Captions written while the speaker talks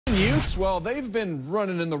Utes, well, they've been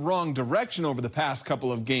running in the wrong direction over the past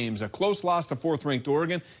couple of games. A close loss to fourth-ranked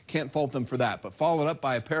Oregon, can't fault them for that, but followed up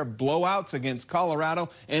by a pair of blowouts against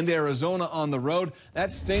Colorado and Arizona on the road.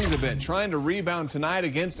 That stings a bit. Trying to rebound tonight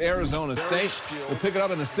against Arizona State. We'll pick it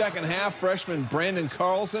up in the second half. Freshman Brandon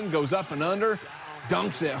Carlson goes up and under,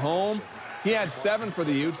 dunks it home. He had 7 for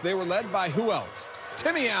the Utes. They were led by who else?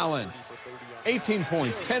 Timmy Allen. 18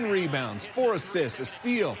 points, 10 rebounds, 4 assists, a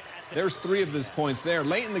steal. There's 3 of his points there.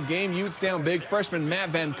 Late in the game, Utes down big. Freshman Matt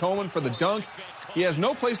Van Komen for the dunk. He has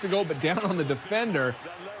no place to go but down on the defender.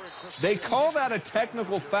 They call that a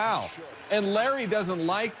technical foul, and Larry doesn't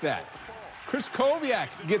like that. Chris Koviak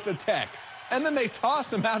gets a tech, and then they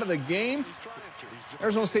toss him out of the game.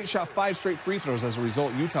 Arizona State shot 5 straight free throws as a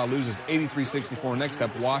result. Utah loses 83-64. Next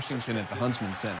up, Washington at the Huntsman Center.